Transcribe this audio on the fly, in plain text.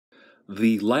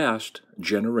The Last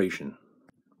Generation.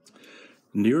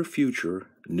 Near Future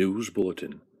News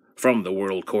Bulletin. From the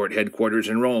World Court headquarters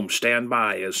in Rome, stand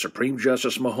by as Supreme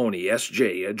Justice Mahoney,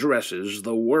 S.J., addresses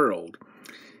the world.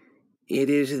 It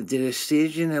is the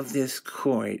decision of this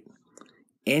court.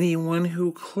 Anyone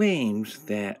who claims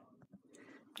that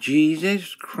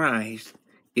Jesus Christ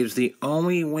is the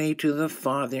only way to the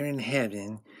Father in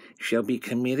heaven shall be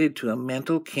committed to a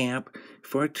mental camp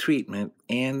for treatment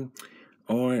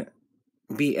or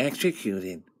be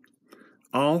executed.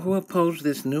 All who oppose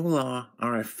this new law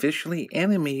are officially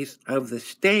enemies of the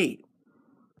state.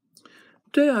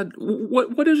 Dad,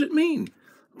 what does it mean?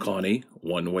 Connie,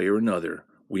 one way or another,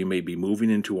 we may be moving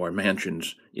into our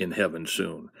mansions in heaven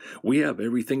soon. We have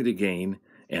everything to gain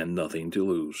and nothing to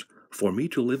lose. For me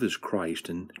to live is Christ,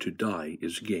 and to die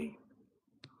is gain.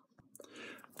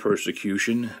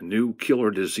 Persecution, new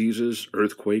killer diseases,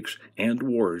 earthquakes, and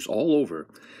wars all over.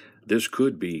 This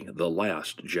could be the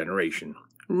last generation.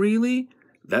 Really?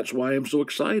 That's why I'm so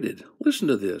excited. Listen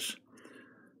to this.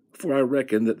 For I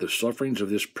reckon that the sufferings of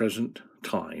this present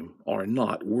time are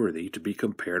not worthy to be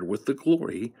compared with the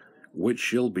glory which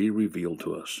shall be revealed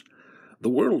to us. The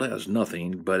world has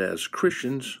nothing, but as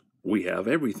Christians, we have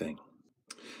everything.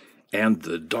 And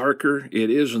the darker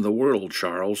it is in the world,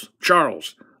 Charles,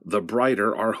 the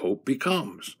brighter our hope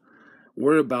becomes.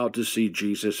 We're about to see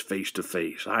Jesus face to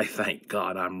face. I thank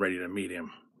God I'm ready to meet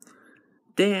him.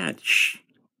 Dad, shh.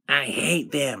 I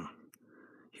hate them.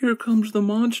 Here comes the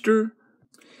monster.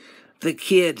 The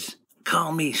kids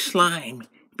call me Slime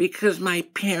because my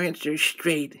parents are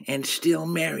straight and still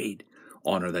married.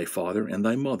 Honor thy father and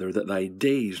thy mother, that thy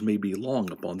days may be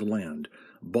long upon the land.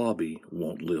 Bobby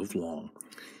won't live long.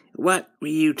 What were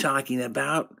you talking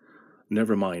about?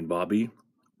 Never mind, Bobby.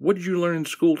 What did you learn in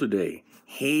school today?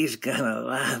 He's gonna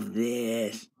love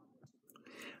this.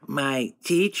 My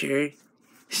teacher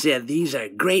said these are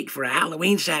great for a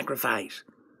Halloween sacrifice.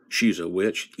 She's a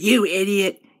witch. You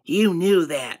idiot! You knew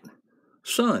that.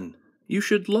 Son, you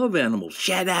should love animals.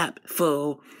 Shut up,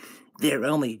 fool. They're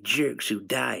only jerks who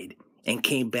died and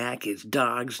came back as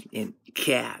dogs and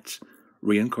cats.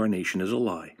 Reincarnation is a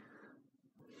lie.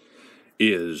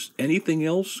 Is anything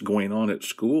else going on at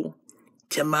school?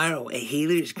 Tomorrow, a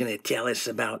healer's going to tell us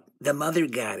about the Mother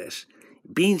Goddess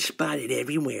being spotted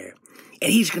everywhere.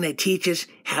 And he's going to teach us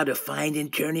how to find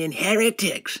and turn in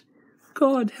heretics.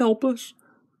 God help us.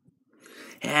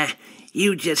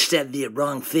 You just said the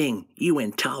wrong thing, you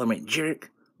intolerant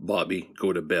jerk. Bobby,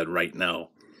 go to bed right now.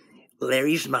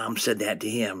 Larry's mom said that to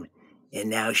him, and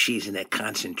now she's in a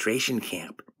concentration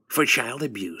camp for child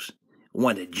abuse.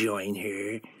 Want to join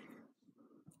her?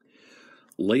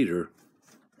 Later.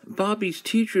 Bobby's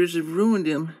teachers have ruined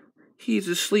him. He's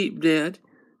asleep, Dad.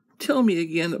 Tell me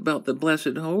again about the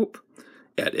blessed hope.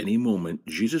 At any moment,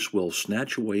 Jesus will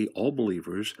snatch away all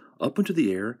believers up into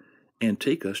the air and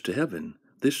take us to heaven.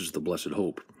 This is the blessed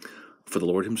hope. For the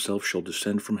Lord himself shall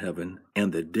descend from heaven,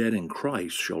 and the dead in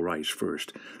Christ shall rise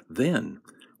first. Then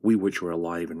we which are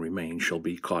alive and remain shall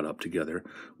be caught up together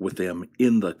with them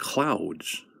in the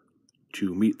clouds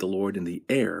to meet the Lord in the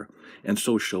air, and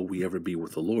so shall we ever be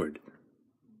with the Lord.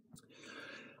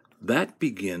 That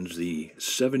begins the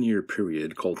 7-year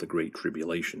period called the Great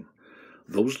Tribulation.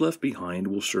 Those left behind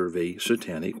will serve a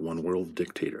satanic one-world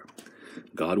dictator.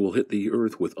 God will hit the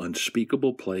earth with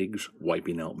unspeakable plagues,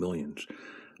 wiping out millions.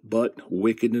 But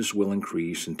wickedness will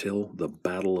increase until the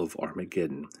Battle of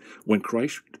Armageddon, when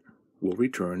Christ will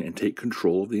return and take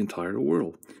control of the entire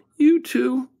world. You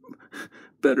two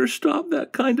better stop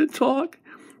that kind of talk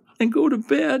and go to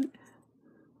bed.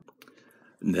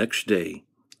 Next day.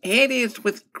 It is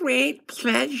with great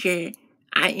pleasure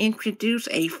I introduce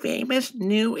a famous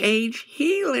New Age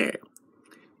healer.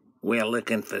 We're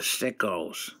looking for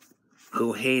sickos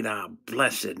who hate our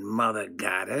blessed Mother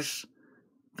Goddess,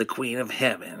 the Queen of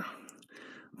Heaven.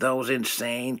 Those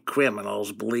insane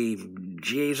criminals believe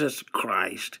Jesus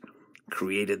Christ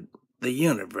created the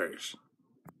universe.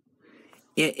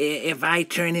 If I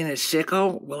turn in a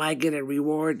sicko, will I get a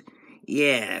reward?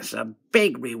 Yes, a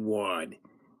big reward.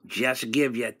 Just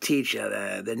give your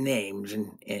teacher the names,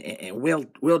 and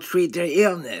we'll treat their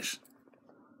illness.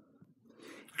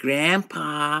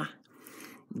 Grandpa,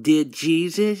 did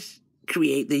Jesus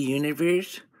create the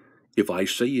universe? If I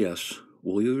say yes,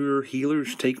 will your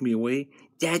healers take me away?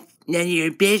 That's none of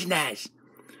your business.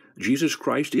 Jesus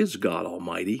Christ is God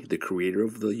Almighty, the creator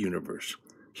of the universe.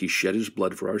 He shed his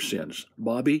blood for our sins.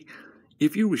 Bobby,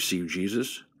 if you receive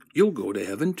Jesus, you'll go to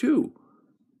heaven too.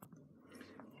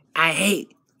 I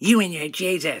hate you and your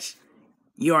Jesus.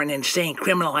 You're an insane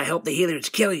criminal. I hope the healers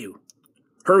kill you.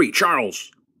 Hurry,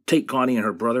 Charles. Take Connie and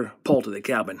her brother, Paul, to the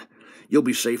cabin. You'll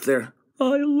be safe there.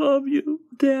 I love you,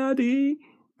 Daddy.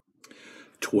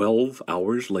 12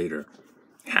 hours later.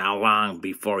 How long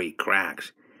before he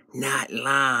cracks? Not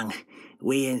long.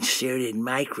 We inserted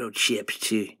microchips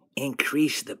to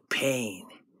increase the pain.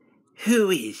 Who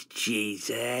is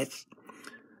Jesus?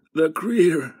 The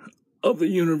creator of the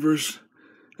universe,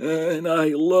 and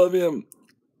I love him.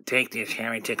 Take this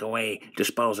heretic away,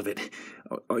 dispose of it,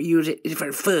 or use it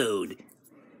for food.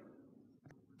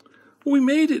 We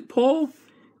made it, Paul.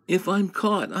 If I'm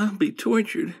caught, I'll be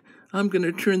tortured. I'm going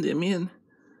to turn them in.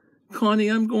 Connie,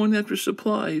 I'm going after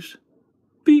supplies.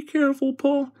 Be careful,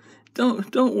 Paul.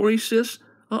 Don't worry, sis.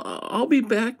 I'll be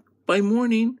back by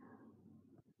morning.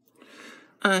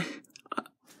 I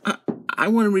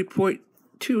want to report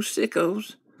 2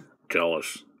 sickos. Tell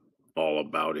us all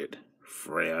about it,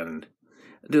 friend.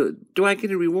 Do I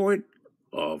get a reward?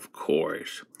 Of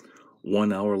course.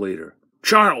 1 hour later.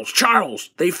 Charles,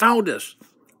 they found us.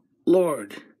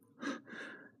 Lord,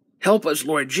 help us,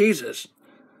 Lord Jesus.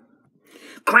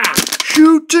 Crack!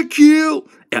 Shoot to kill!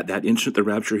 At that instant, the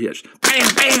rapture hits.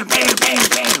 Bam, bam, bam, bam,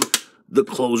 bam! The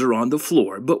clothes are on the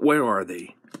floor, but where are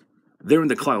they? They're in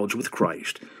the clouds with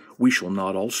Christ. We shall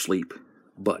not all sleep,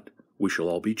 but we shall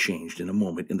all be changed in a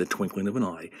moment, in the twinkling of an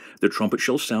eye. The trumpet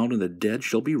shall sound, and the dead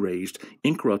shall be raised,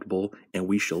 incorruptible, and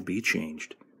we shall be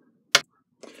changed.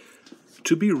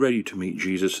 To be ready to meet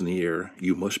Jesus in the air,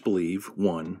 you must believe,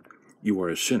 1, you are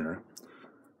a sinner.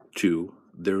 2,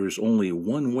 there is only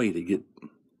one way to get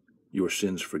your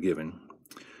sins forgiven.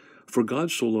 For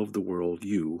God so loved the world,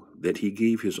 that he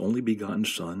gave his only begotten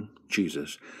Son,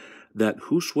 Jesus, that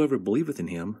whosoever believeth in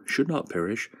him should not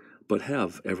perish, but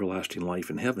have everlasting life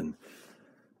in heaven.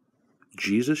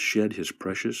 Jesus shed his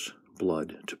precious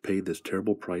blood to pay this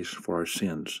terrible price for our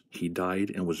sins. He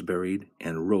died and was buried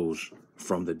and rose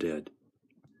from the dead.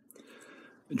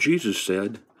 Jesus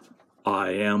said,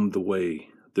 I am the way,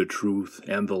 the truth,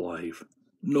 and the life.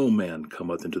 No man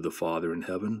cometh into the Father in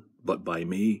heaven, but by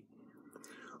me.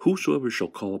 Whosoever shall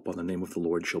call upon the name of the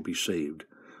Lord shall be saved.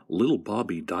 Little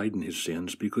Bobby died in his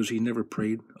sins because he never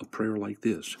prayed a prayer like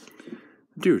this.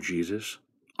 Dear Jesus,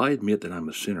 I admit that I'm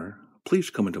a sinner. Please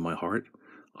come into my heart.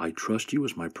 I trust you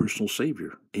as my personal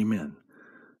Savior. Amen.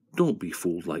 Don't be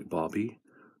fooled like Bobby.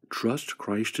 Trust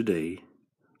Christ today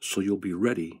so you'll be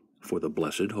ready for the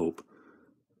blessed hope.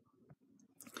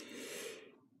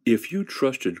 If you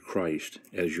trusted Christ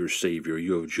as your Savior,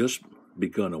 you have just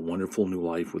begun a wonderful new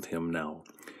life with him now.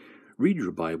 Read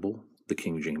your Bible, the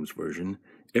King James Version,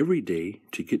 every day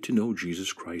to get to know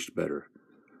Jesus Christ better.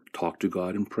 Talk to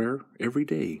God in prayer every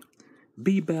day.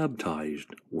 Be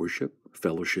baptized, worship,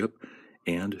 fellowship,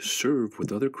 and serve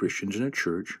with other Christians in a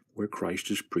church where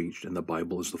Christ is preached and the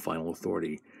Bible is the final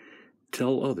authority.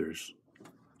 Tell others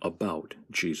about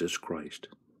Jesus Christ.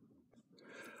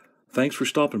 Thanks for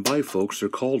stopping by, folks. They're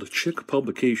called Chick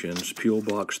Publications, P.O.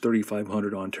 Box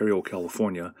 3500, Ontario,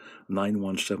 California.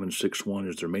 91761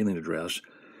 is their mailing address.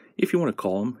 If you want to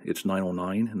call them, it's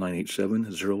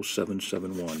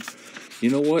 909-987-0771.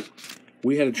 You know what?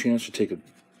 We had a chance to take a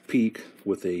peek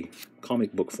with a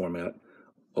comic book format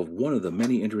of one of the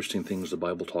many interesting things the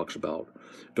Bible talks about.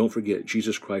 Don't forget,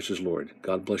 Jesus Christ is Lord.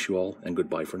 God bless you all, and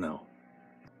goodbye for now.